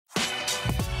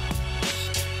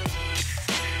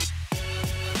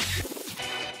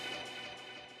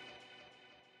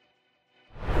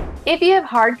If you have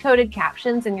hard-coded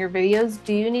captions in your videos,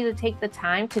 do you need to take the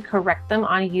time to correct them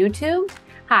on YouTube?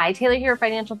 Hi, Taylor here at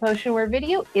Financial Potion, where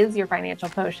video is your financial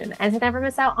potion. And to never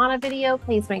miss out on a video,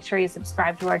 please make sure you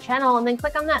subscribe to our channel and then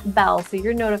click on that bell so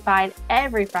you're notified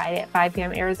every Friday at 5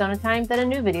 p.m. Arizona time that a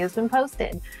new video has been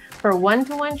posted. For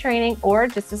one-to-one training or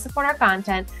just to support our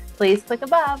content, please click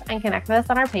above and connect with us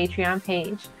on our Patreon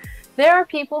page. There are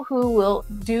people who will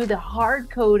do the hard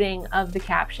coding of the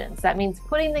captions. That means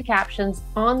putting the captions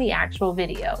on the actual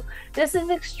video. This is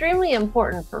extremely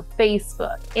important for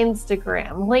Facebook,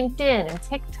 Instagram, LinkedIn, and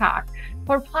TikTok,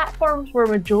 for platforms where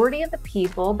majority of the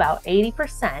people, about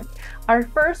 80%, are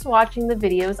first watching the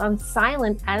videos on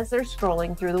silent as they're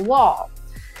scrolling through the wall.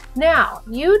 Now,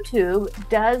 YouTube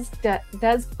does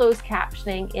closed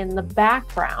captioning in the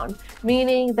background,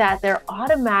 meaning that they're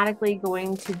automatically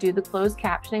going to do the closed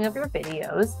captioning of your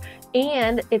videos,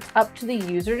 and it's up to the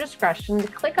user discretion to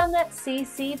click on that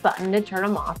CC button to turn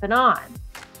them off and on.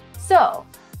 So,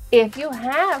 if you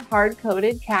have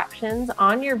hard-coded captions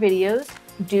on your videos,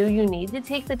 do you need to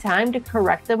take the time to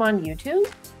correct them on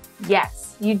YouTube?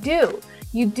 Yes, you do.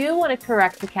 You do want to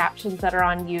correct the captions that are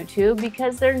on YouTube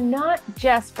because they're not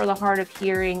just for the hard of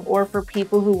hearing or for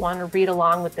people who want to read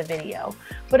along with the video,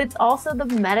 but it's also the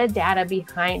metadata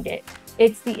behind it.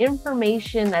 It's the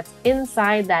information that's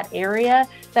inside that area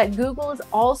that Google is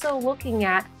also looking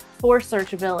at for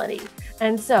searchability.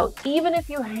 And so even if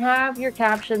you have your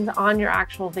captions on your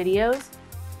actual videos,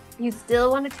 you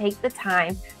still want to take the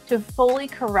time to fully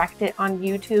correct it on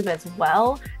YouTube as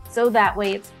well, so that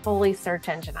way it's fully search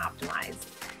engine optimized.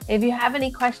 If you have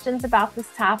any questions about this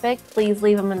topic, please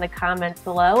leave them in the comments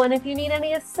below. And if you need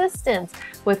any assistance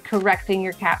with correcting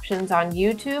your captions on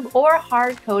YouTube or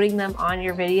hard coding them on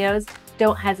your videos,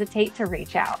 don't hesitate to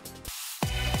reach out.